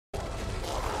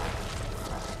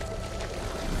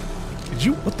Did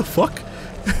you? What the fuck?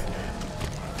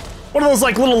 One of those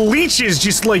like little leeches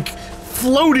just like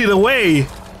floated away.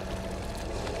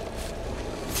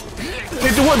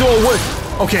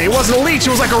 Okay, it wasn't a leech,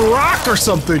 it was like a rock or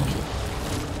something.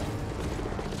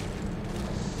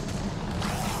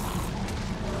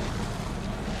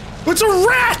 It's a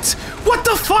rat! What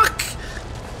the fuck?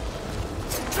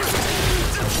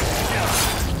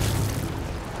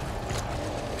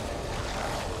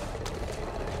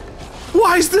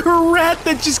 Why is there a rat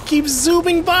that just keeps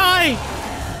zooming by?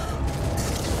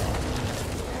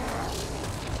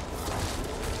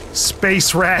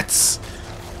 Space rats.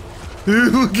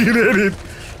 Looking at it.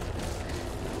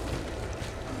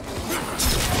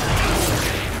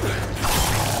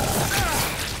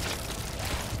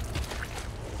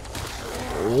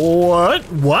 What?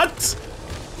 What?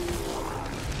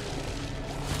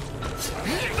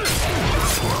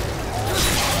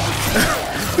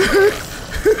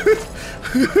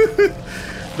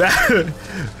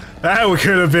 That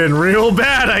could have been real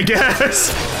bad, I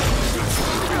guess.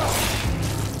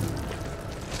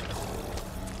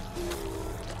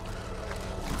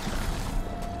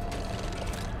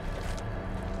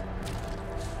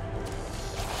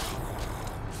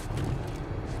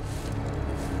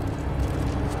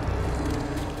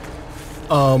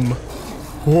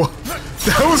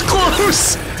 That was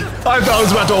close! I thought it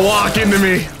was about to walk into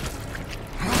me.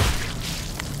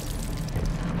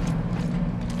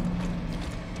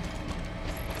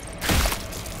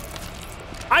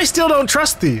 I still don't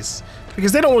trust these,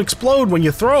 because they don't explode when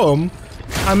you throw them.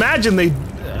 I imagine they...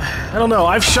 I don't know,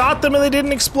 I've shot them and they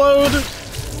didn't explode,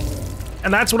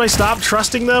 and that's when I stopped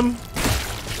trusting them.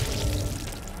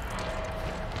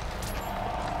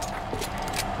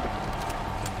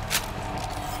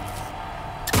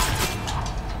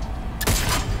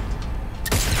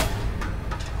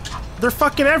 They're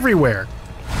fucking everywhere.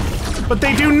 But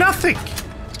they do nothing!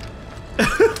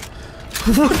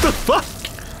 What the fuck?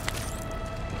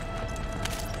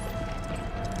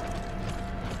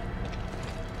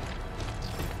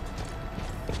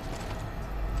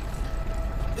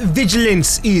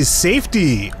 Vigilance is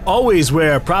safety. Always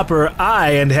wear proper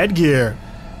eye and headgear.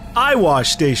 Eye wash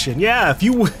station. Yeah,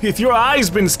 if your eye's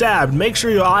been stabbed, make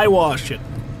sure you eye wash it.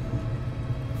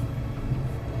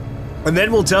 And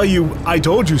then we'll tell you, I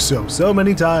told you so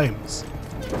many times.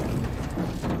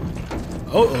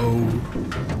 Uh-oh.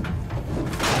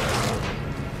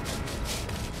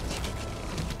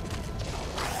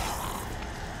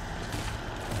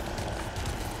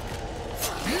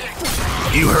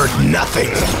 You heard nothing.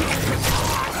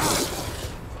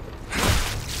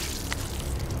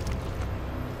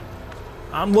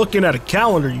 I'm looking at a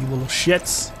calendar, you little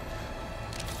shits.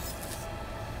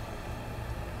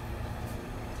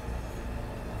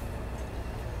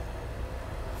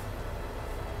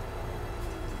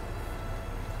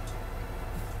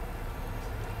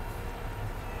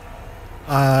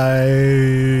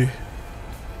 I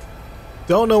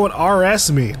don't know what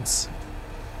RS means.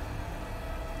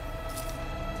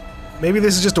 Maybe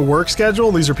this is just a work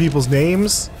schedule? These are people's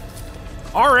names?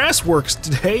 RS works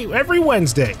today, every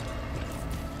Wednesday.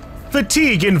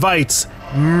 Fatigue invites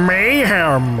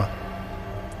mayhem.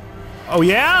 Oh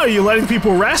yeah? Are you letting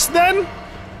people rest then?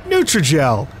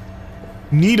 Nutrigel.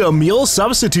 Need a meal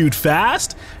substitute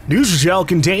fast? Nutrigel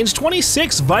contains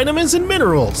 26 vitamins and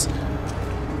minerals,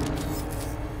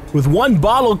 with one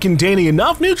bottle containing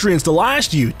enough nutrients to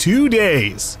last you 2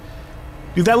 days.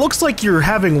 Dude, that looks like you're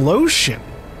having lotion.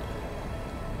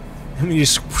 Let me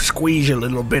just squeeze a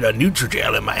little bit of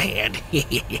Nutrigel in my hand.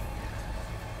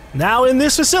 Now in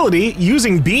this facility,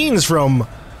 using beans from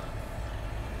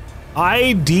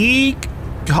IO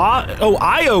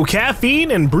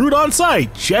caffeine and brewed on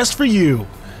site, just for you.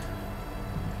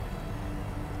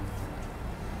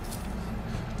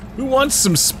 Who wants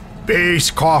some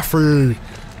space coffee?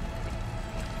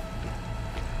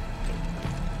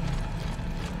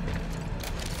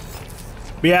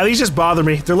 But yeah, these just bother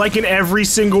me. They're like in every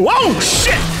single— whoa,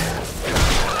 shit!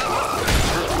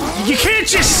 You can't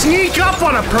just sneak up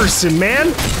on a person,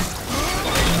 man!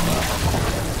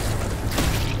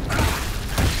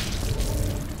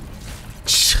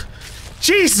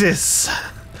 Jesus!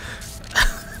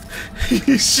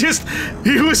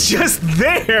 He was just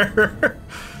there!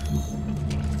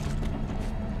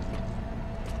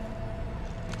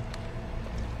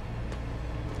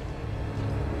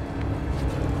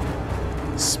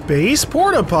 Space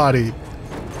porta potty.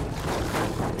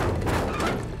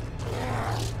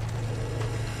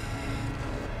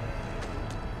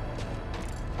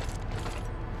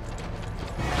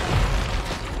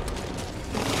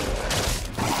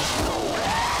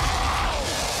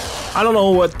 I don't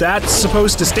know what that's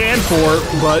supposed to stand for,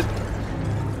 but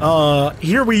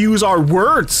Here we use our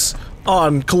words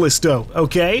on Callisto,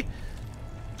 okay?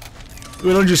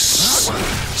 We don't just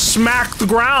smack the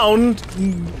ground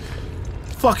and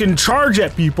fucking charge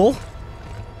at people.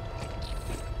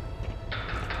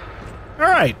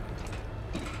 Alright.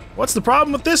 What's the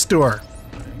problem with this door?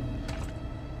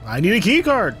 I need a key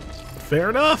card. Fair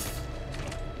enough.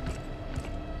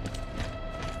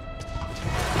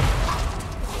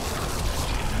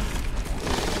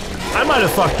 I might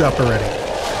have fucked up already.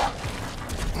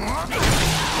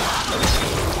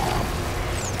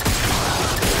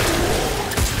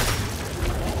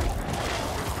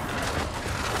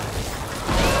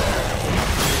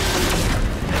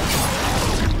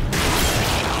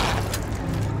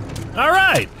 All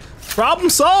right, problem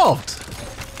solved.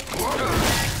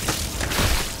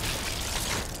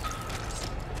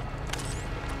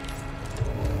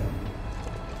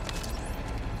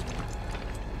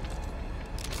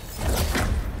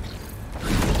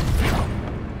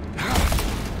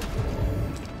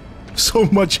 So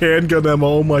much handgun ammo,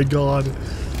 oh my god.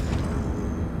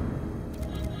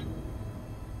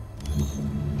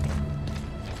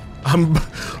 I'm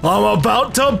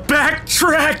about to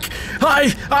backtrack.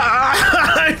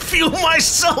 I feel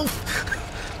myself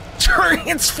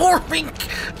transforming,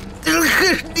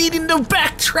 needing to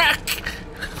backtrack.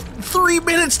 3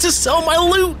 minutes to sell my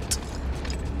loot.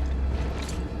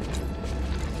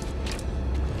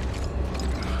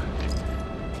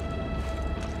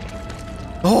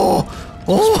 Oh,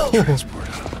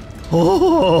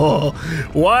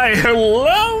 why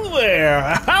hello there.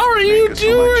 How are you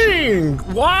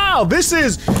doing? Wow, this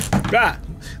has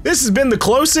been the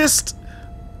closest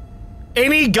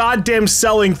any goddamn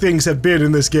selling things have been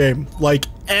in this game, like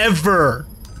ever.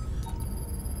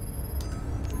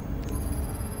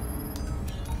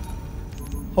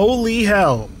 Holy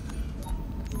hell.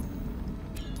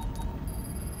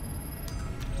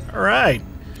 All right.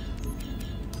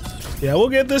 Yeah, we'll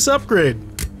get this upgrade.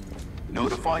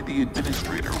 Notify the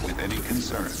administrator with any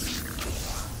concerns.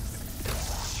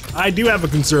 I do have a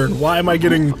concern. Why am I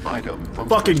getting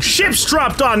fucking ships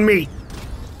dropped on me?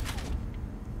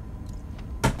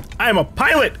 I am a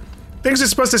pilot. Things are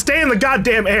supposed to stay in the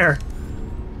goddamn air.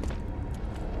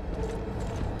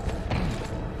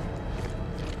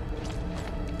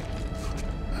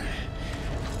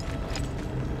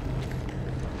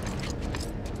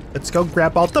 Let's go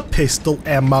grab out the pistol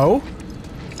ammo.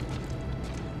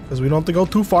 Because we don't have to go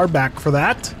too far back for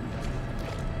that.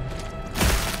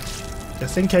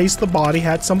 Just in case the body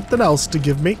had something else to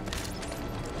give me.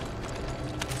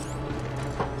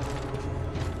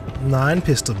 9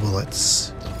 pistol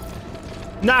bullets.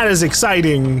 Not as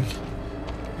exciting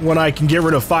when I can get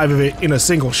rid of 5 of it in a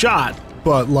single shot,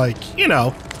 but like, you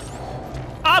know,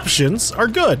 options are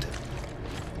good.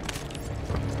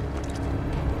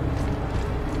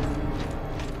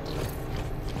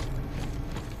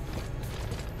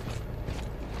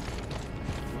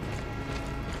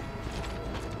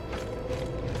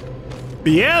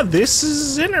 But yeah, this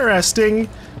is interesting.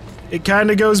 It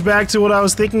kind of goes back to what I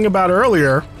was thinking about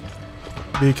earlier.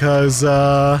 Because,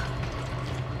 the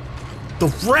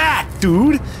rat,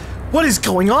 dude! What is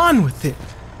going on with it?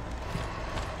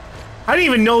 I didn't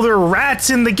even know there were rats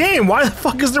in the game. Why the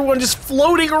fuck is there one just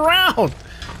floating around?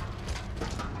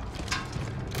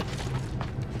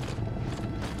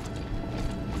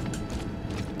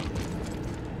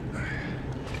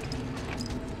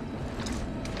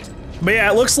 But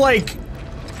yeah, it looks like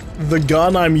the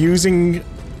gun I'm using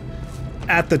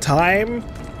at the time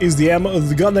is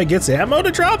the gun that gets ammo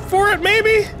to drop for it,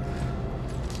 maybe?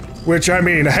 Which, I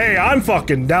mean, hey, I'm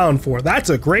fucking down for. That's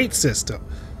a great system.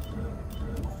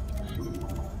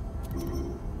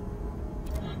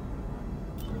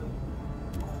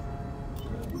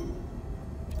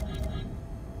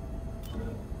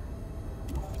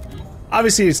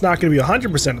 Obviously, it's not going to be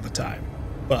 100% of the time,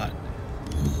 but...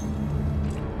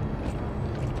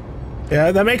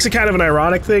 yeah, that makes it kind of an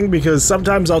ironic thing, because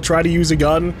sometimes I'll try to use a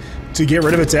gun to get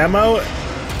rid of its ammo,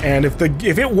 and if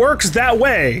it works that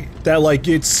way, that like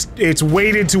it's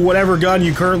weighted to whatever gun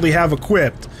you currently have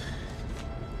equipped,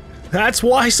 that's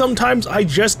why sometimes I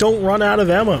just don't run out of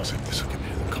ammo. Looks like this will get me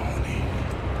to the colony.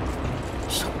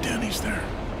 So Danny's there.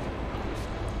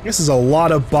 This is a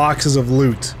lot of boxes of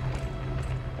loot.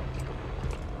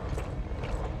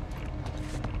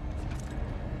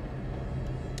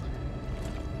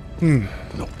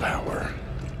 No power.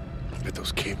 Bet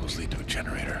those cables lead to a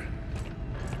generator.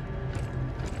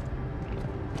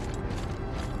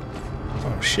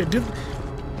 Oh shit, dude.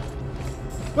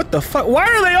 What the fuck? Why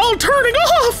are they all turning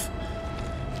off?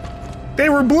 They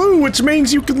were blue, which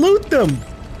means you can loot them.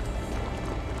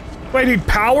 Do I need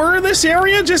power in this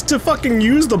area just to fucking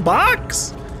use the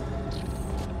box?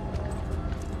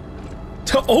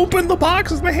 To open the box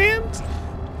with my hands?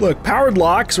 Look, powered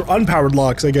locks, or unpowered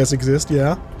locks, I guess, exist,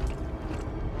 yeah.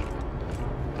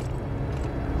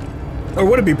 Or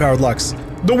would it be powered locks?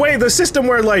 The system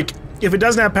where, like, if it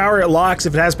doesn't have power, it locks.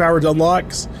 If it has power, it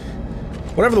unlocks.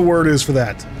 Whatever the word is for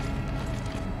that.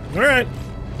 Alright.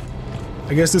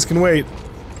 I guess this can wait.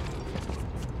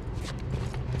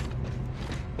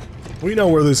 We know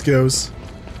where this goes.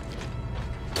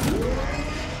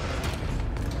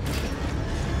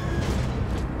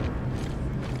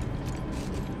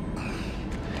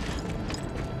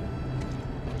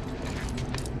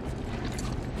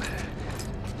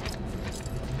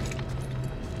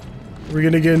 We're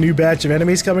gonna get a new batch of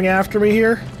enemies coming after me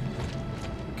here?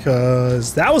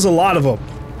 Cause that was a lot of them.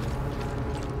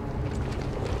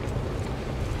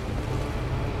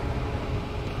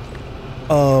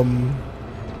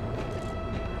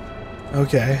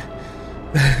 Okay.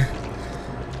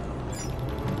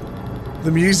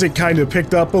 The music kind of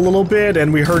picked up a little bit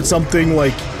and we heard something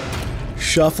like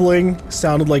shuffling.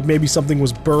 Sounded like maybe something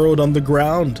was burrowed on the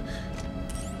ground,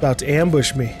 about to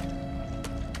ambush me.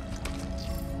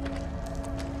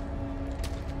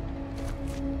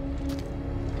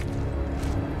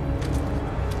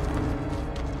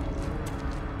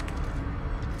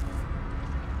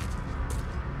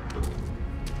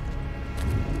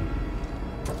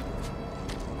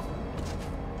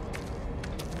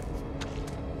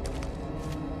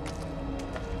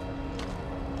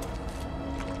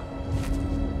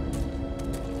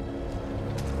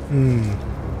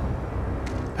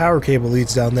 Power cable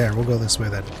leads down there. We'll go this way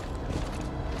then.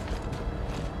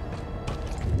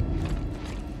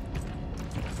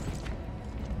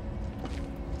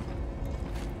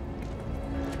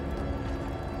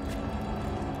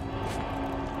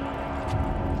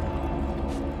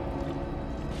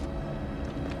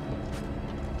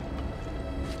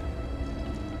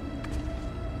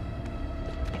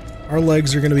 Our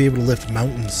legs are going to be able to lift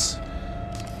mountains.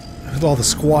 With all the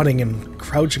squatting and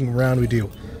crouching around we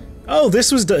do. Oh,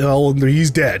 this was oh,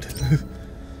 he's dead.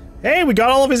 Hey, we got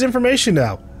all of his information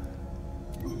now.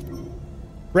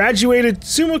 Graduated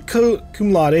summa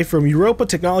cum laude from Europa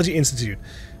Technology Institute.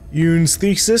 Yoon's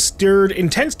thesis stirred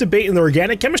intense debate in the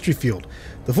organic chemistry field.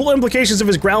 The full implications of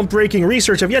his groundbreaking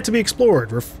research have yet to be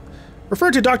explored.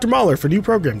 Refer to Dr. Mahler for new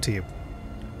program team.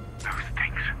 Those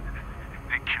things,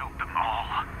 they killed them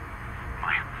all.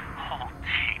 My whole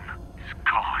team is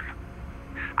gone.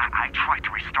 I tried to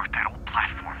restart that old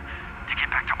platform to get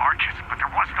back to Arches, but there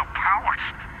was no power.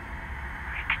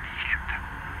 I can hear them.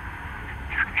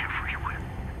 They're everywhere.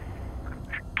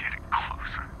 They're getting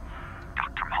closer.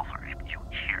 Dr. Mahler, if you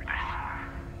hear this,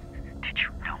 did you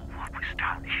know what was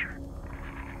down here?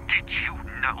 Did you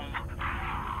know?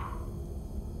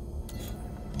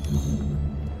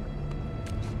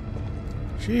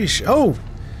 Sheesh. Oh!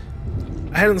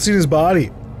 I hadn't seen his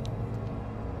body.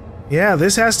 Yeah,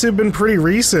 this has to have been pretty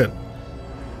recent.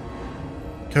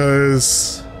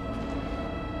 'Cause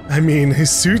I mean, his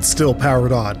suit's still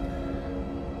powered on.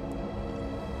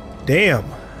 Damn.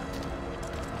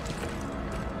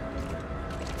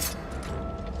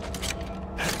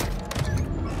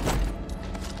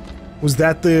 Was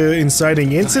that the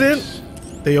inciting incident?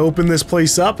 They opened this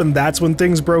place up and that's when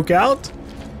things broke out?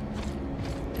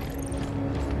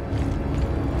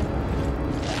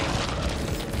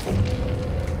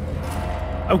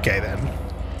 Okay then.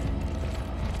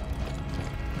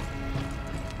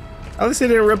 At least they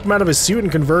didn't rip him out of his suit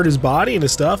and convert his body into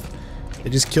stuff. They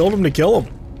just killed him to kill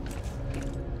him.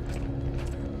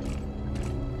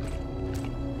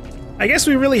 I guess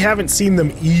we really haven't seen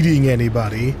them eating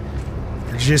anybody.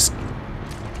 They're just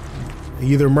they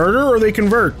either murder or they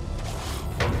convert.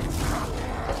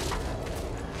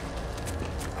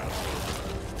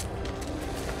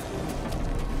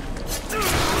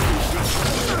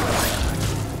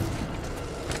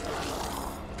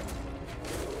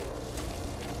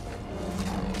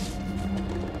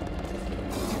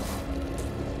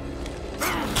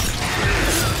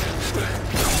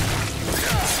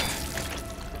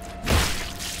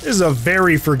 This is a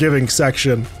very forgiving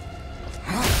section.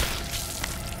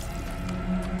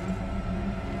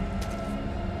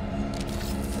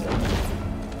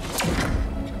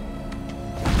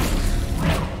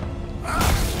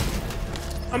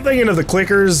 I'm thinking of the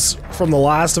clickers from The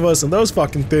Last of Us, and those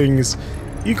fucking things,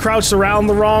 you crouched around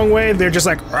the wrong way, they're just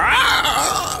like,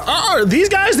 these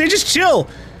guys, they just chill.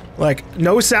 Like,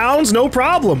 no sounds, no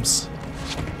problems.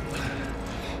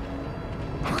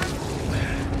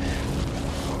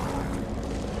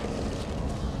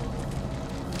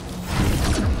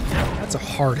 That's a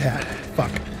hard hat.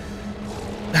 Fuck.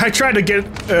 I tried to get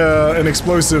an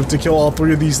explosive to kill all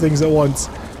 3 of these things at once.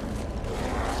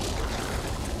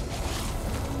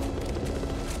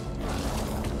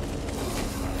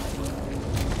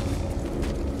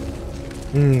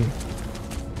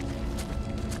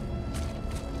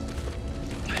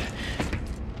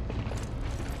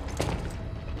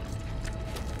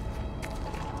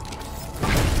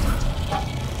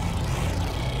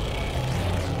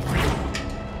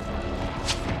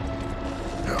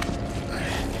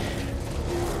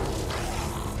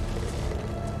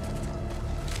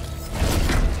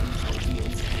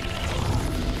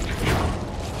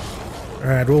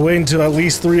 Alright, we'll wait until at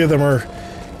least 3 of them are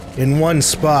in one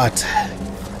spot.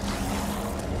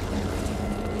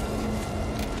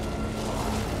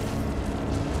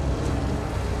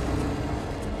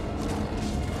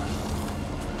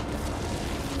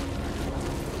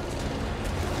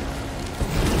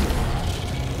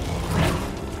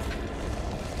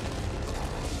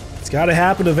 It's gotta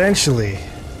happen eventually.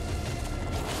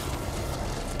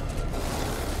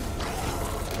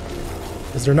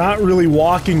 Because they're not really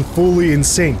walking fully in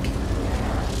sync.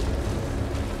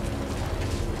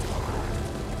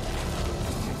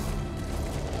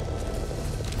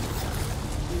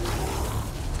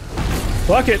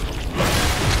 Fuck it.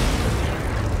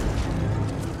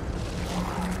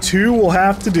 2 will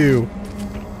have to do.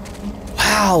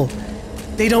 Wow.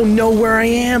 They don't know where I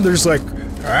am. They're just like,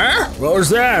 huh? What was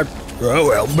that? Oh,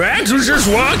 well, Max was just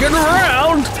walking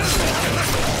around.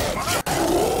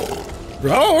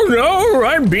 Oh no,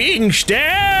 I'm being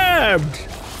stabbed!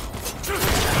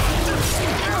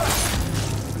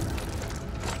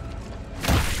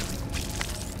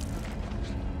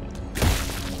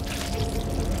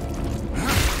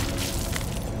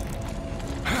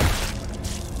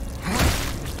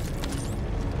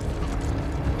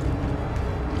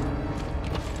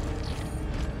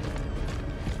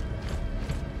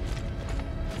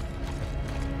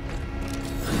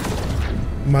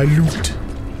 My loot.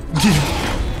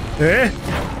 Eh?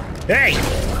 Hey!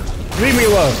 Leave me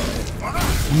alone!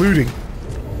 I'm looting.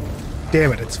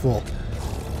 Damn it, it's full.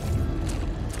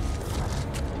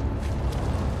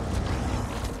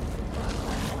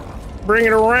 Bring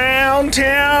it around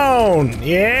town!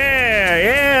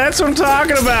 Yeah, that's what I'm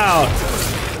talking about!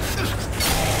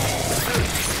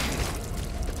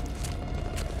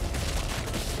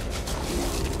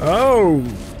 Oh!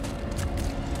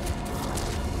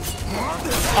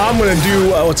 I'm gonna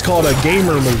do what's called a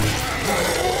gamer move.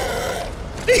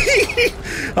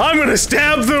 I'm gonna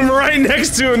stab them right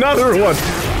next to another one.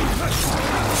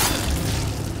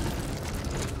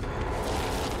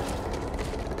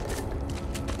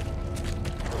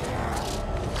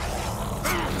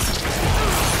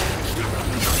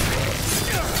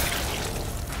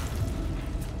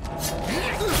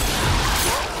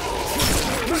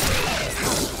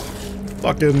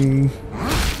 Fucking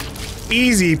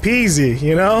easy peasy,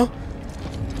 you know?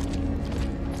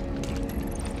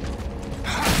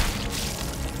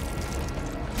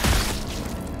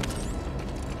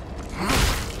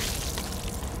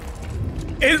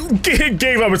 It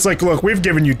gave up. It's like, look, we've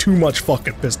given you too much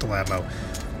fucking pistol ammo.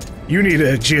 You need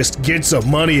to just get some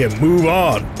money and move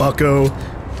on, bucko.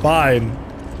 Fine.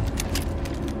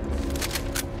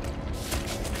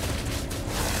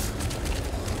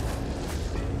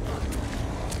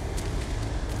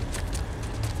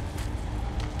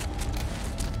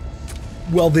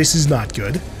 Well, this is not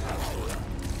good.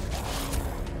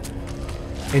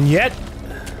 And yet,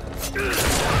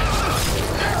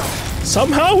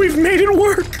 somehow we've made it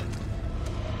work.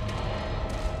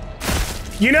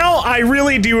 You know, I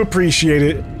really do appreciate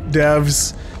it,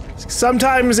 devs.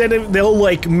 Sometimes they'll,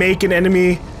 like, make an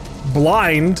enemy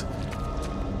blind,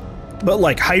 but,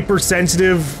 like,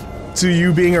 hypersensitive to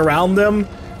you being around them.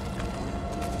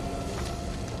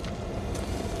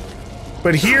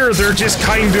 But here, they're just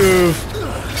kind of...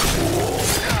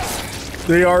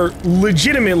 They are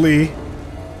legitimately...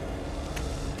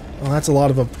 Well, that's a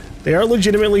lot of them. They are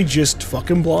legitimately just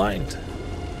fucking blind.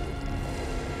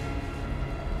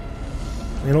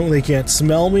 They can't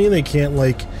smell me, they can't,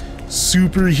 like,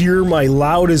 super hear my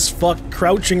loud as fuck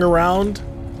crouching around.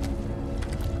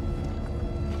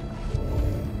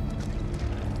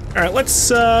 Alright, let's,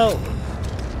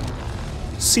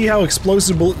 see how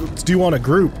explosive bullets do on a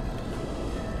group.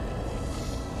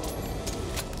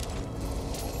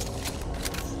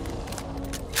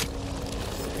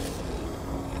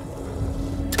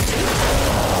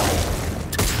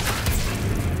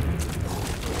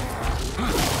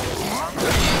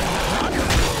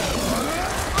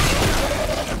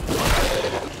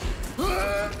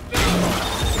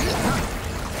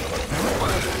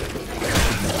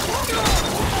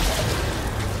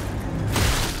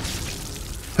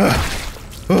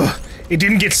 It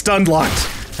didn't get stun locked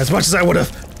as much as I would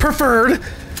have preferred,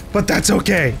 but that's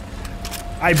okay.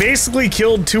 I basically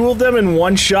killed 2 of them in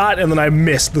 1 shot, and then I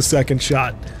missed the second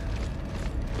shot.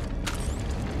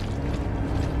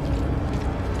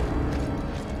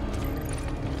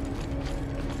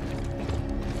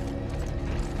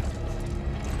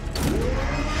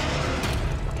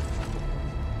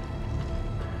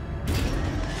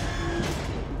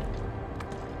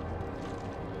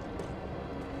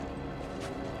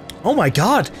 Oh my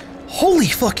god! Holy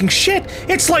fucking shit!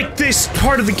 It's like this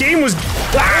part of the game was—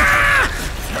 ah!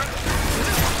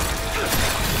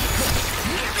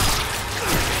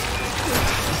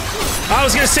 I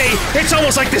was gonna say, it's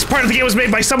almost like this part of the game was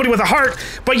made by somebody with a heart,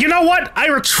 but you know what? I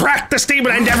retract the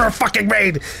statement I never fucking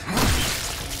made!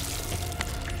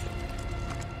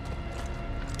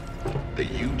 The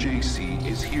UJC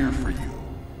is here for you.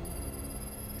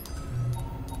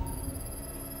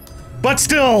 But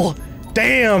still,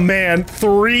 damn man,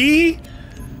 3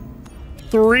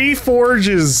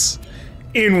 forges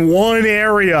in 1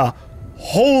 area.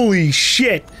 Holy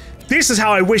shit. This is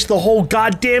how I wish the whole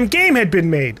goddamn game had been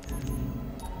made.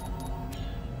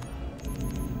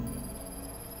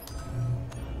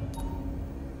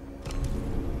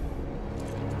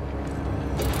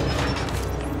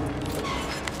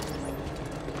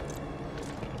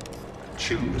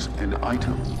 Choose an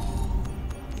item.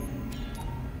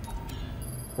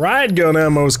 Riot gun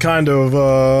ammo's kind of,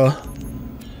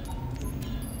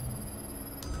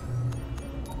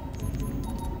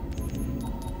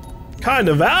 kind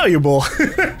of valuable.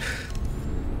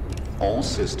 All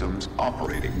systems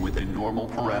operating within normal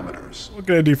parameters. What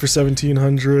can I do for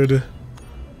 1700?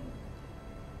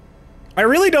 I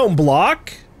really don't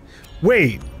block?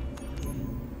 Wait.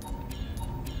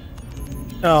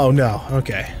 Oh, no.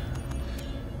 Okay.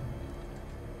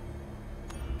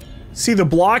 See, the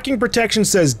blocking protection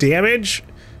says damage,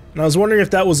 and I was wondering if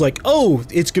that was like, oh,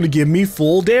 it's gonna give me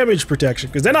full damage protection,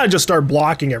 because then I'd just start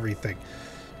blocking everything.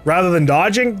 Rather than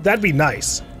dodging, that'd be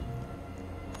nice.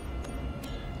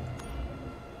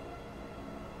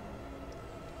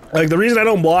 Like, the reason I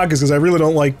don't block is because I really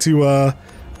don't like to,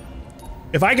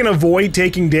 if I can avoid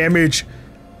taking damage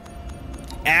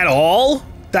at all,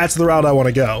 that's the route I want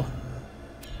to go.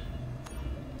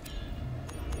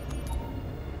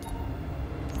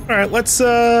 Alright, let's,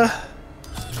 I'll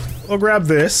grab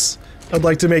this. I'd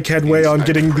like to make headway on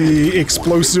getting the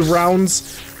explosive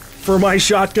rounds for my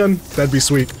shotgun. That'd be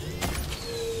sweet.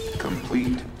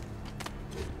 Complete.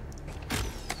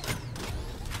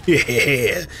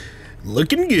 Yeah,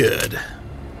 looking good.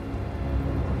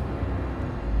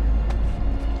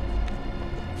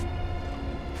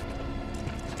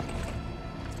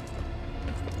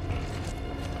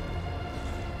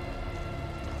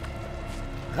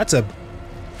 That's a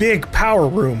big power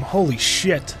room. Holy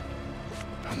shit.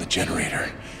 On the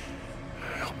generator.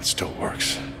 I hope it still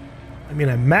works. I mean,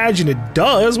 I imagine it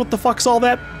does. What the fuck's all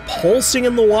that pulsing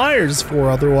in the wires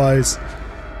for otherwise?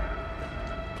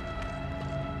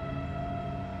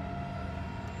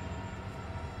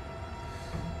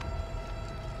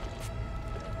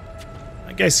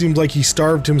 That guy seems like he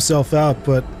starved himself out,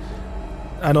 but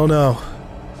I don't know.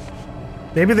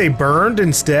 Maybe they burned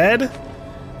instead?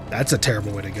 That's a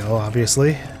terrible way to go,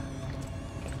 obviously.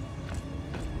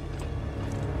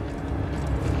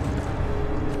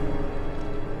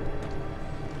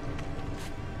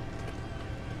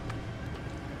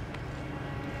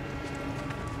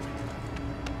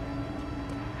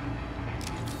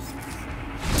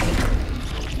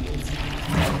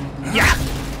 Yeah!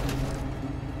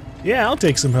 Yeah, I'll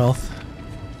take some health.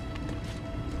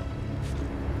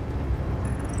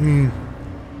 I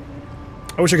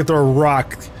wish I could throw a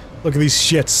rock. Look at these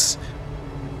shits.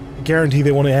 I guarantee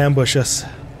they want to ambush us.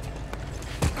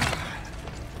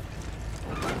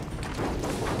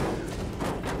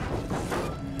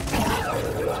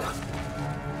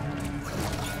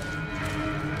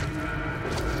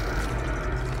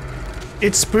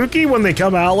 It's spooky when they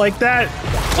come out like that.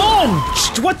 Oh!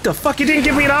 What the fuck? You didn't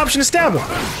give me an option to stab him.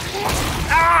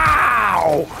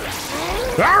 Ow!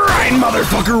 Alright,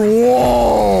 motherfucker!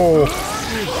 Whoa!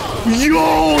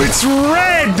 Yo, it's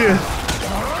red!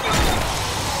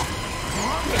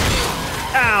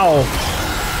 Ow.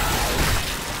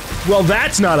 Well,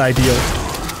 that's not ideal.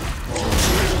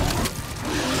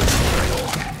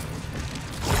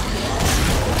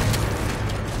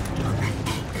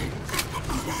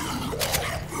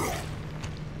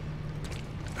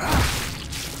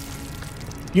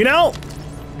 You know,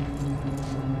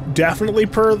 definitely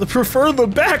prefer the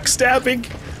backstabbing.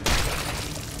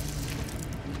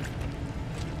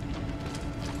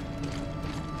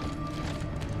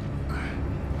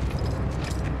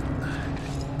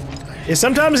 is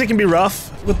sometimes it can be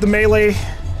rough with the melee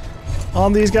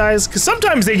on these guys, because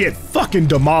sometimes they get fucking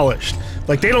demolished.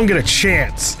 Like, they don't get a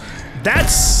chance.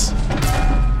 That's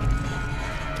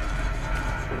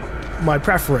my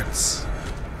preference.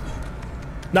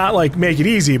 Not like make it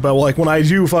easy, but like when I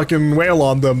do fucking wail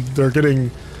on them, they're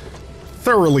getting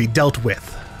thoroughly dealt with.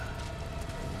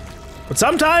 But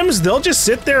sometimes they'll just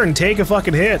sit there and take a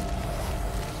fucking hit.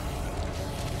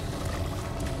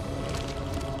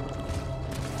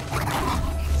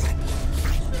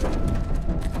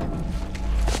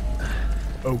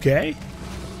 Okay.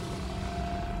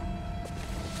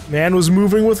 Man was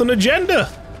moving with an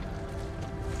agenda.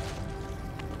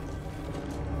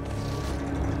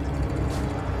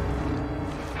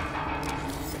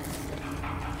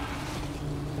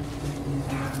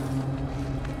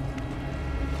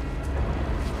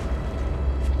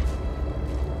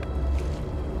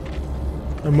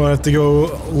 I'm gonna have to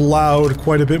go loud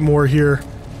quite a bit more here.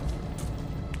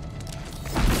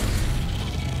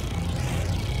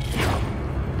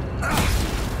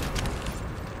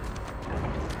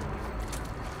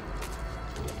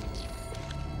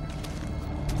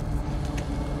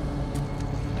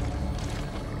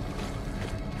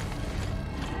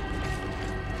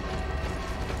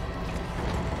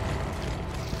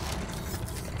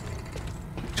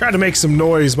 Tried to make some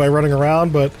noise by running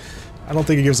around, but I don't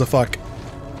think he gives a fuck.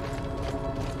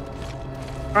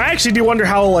 I actually do wonder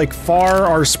how, like, far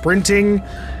our sprinting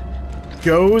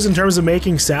goes in terms of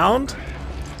making sound.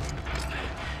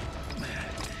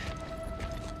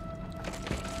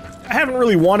 I haven't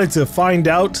really wanted to find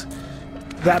out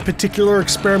that particular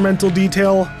experimental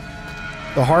detail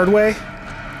the hard way.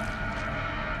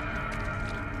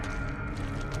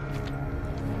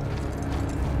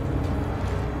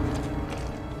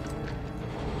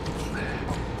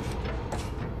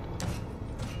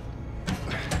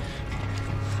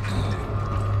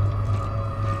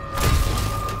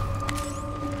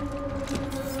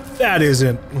 That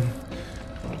isn't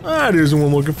what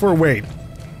I'm looking for. Wait.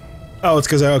 Oh, it's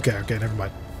because okay, never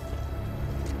mind.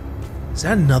 Is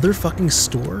that another fucking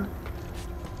store?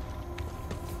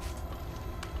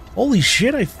 Holy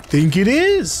shit, I think it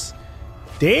is.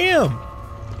 Damn.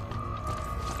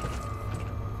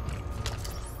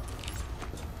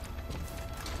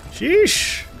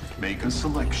 Sheesh. Make a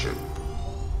selection.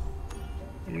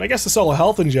 I mean, I guess I sell a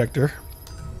health injector.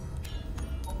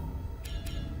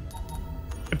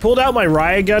 I pulled out my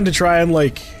riot gun to try and,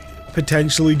 like,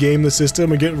 potentially game the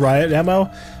system and get riot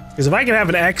ammo. Because if I can have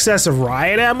an excess of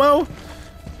riot ammo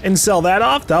and sell that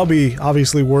off, that'll be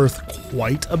obviously worth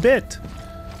quite a bit.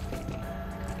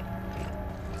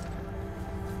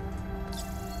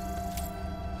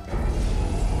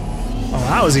 Oh,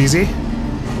 that was easy.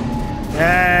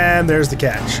 And there's the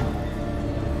catch.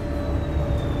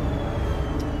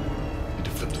 Need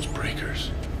to flip those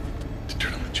breakers to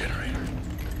turn on the generator.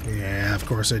 Yeah, of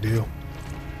course I do.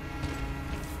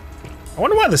 I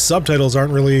wonder why the subtitles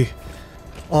aren't really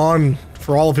on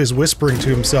for all of his whispering to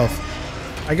himself.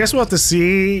 I guess we'll have to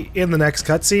see in the next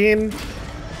cutscene,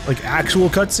 like actual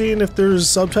cutscene, if there's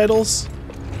subtitles.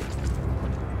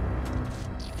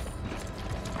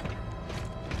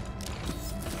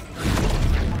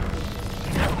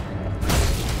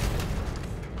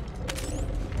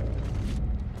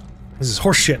 This is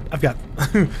horseshit. I've got...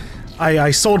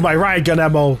 I sold my riot gun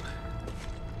ammo.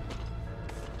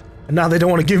 And now they don't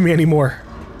want to give me any more.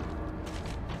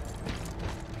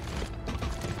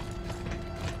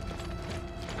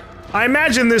 I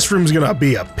imagine this room's gonna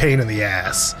be a pain in the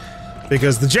ass.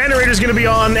 Because the generator's gonna be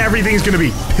on, everything's gonna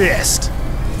be pissed.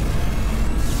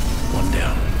 One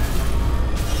down.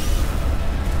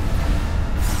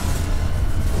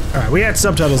 Alright, we had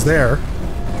subtitles there.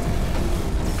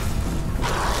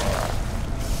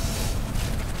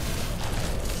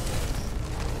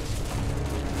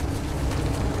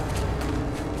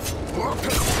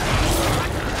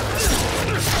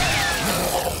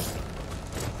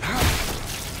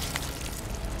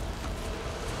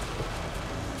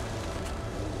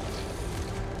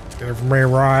 Give me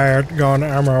riot gun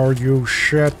ammo, you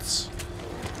shits.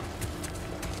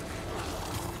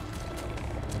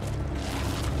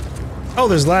 Oh,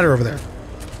 there's a ladder over there.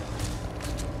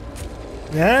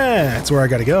 Yeah, that's where I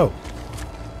gotta go.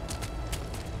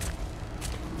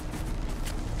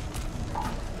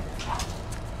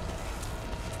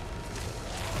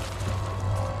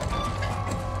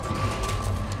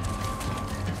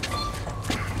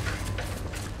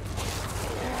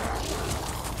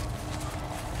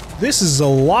 This is a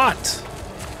lot.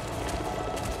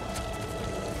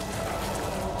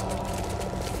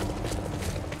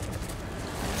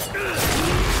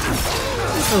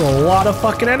 There's a lot of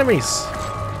fucking enemies.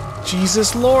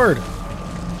 Jesus Lord.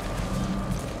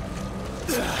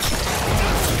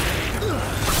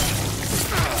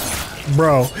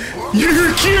 Bro,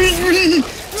 you're kidding me!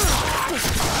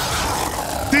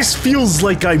 This feels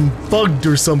like I'm bugged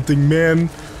or something, man.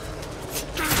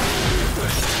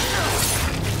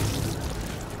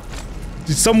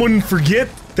 Did someone forget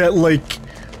that, like,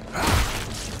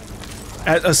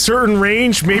 at a certain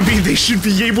range, maybe they should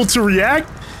be able to react?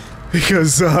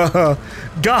 Because,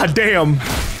 goddamn.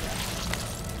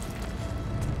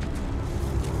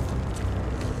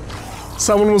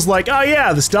 Someone was like, oh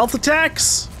yeah, the stealth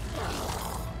attacks?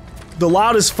 The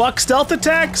loud as fuck stealth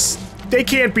attacks? They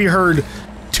can't be heard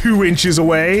 2 inches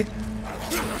away.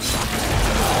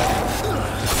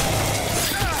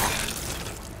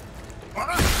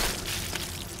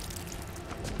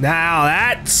 Now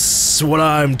that's what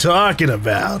I'm talking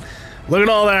about. Look at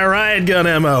all that riot gun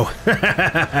ammo.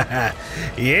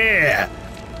 Yeah.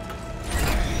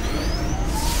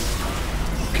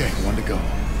 Okay, one to go.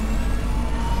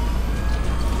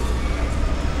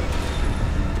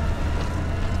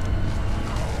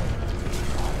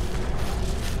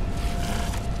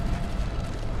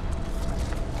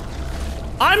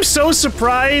 I'm so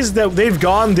surprised that they've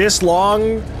gone this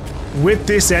long with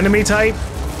this enemy type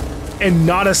and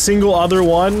not a single other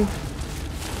one.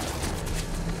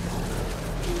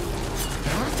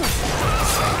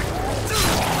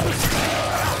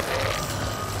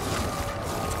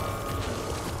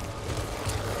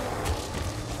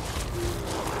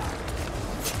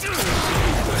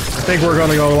 I think we're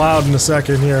gonna go loud in a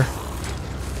second here.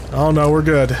 Oh no, we're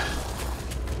good.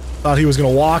 Thought he was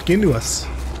gonna walk into us.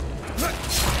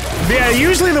 But yeah,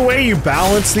 usually the way you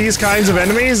balance these kinds of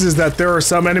enemies is that there are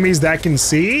some enemies that can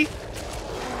see.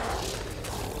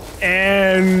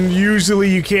 And usually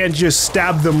you can't just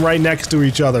stab them right next to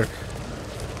each other.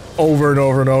 Over and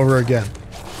over and over again.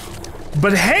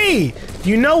 But hey,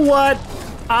 you know what?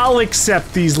 I'll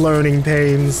accept these learning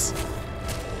pains.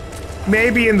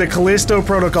 Maybe in the Callisto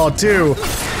Protocol too.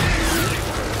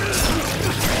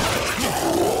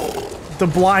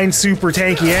 The blind super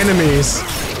tanky enemies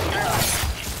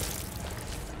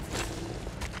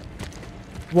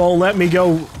won't let me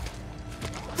go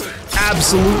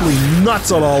absolutely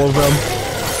nuts on all of them.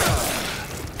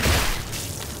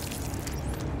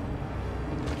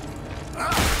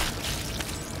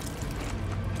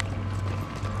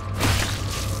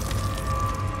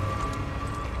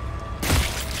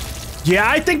 Yeah,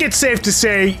 I think it's safe to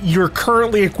say your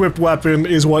currently equipped weapon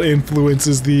is what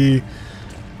influences the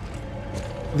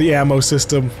ammo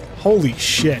system. Holy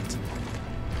shit.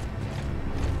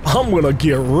 I'm gonna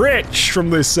get rich from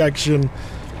this section.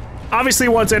 Obviously,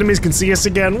 once enemies can see us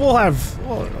again, we'll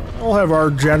have our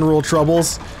general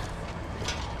troubles.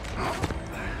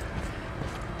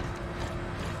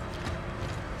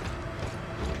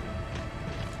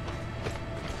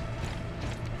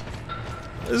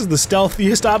 This is the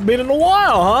stealthiest I've been in a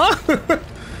while, huh?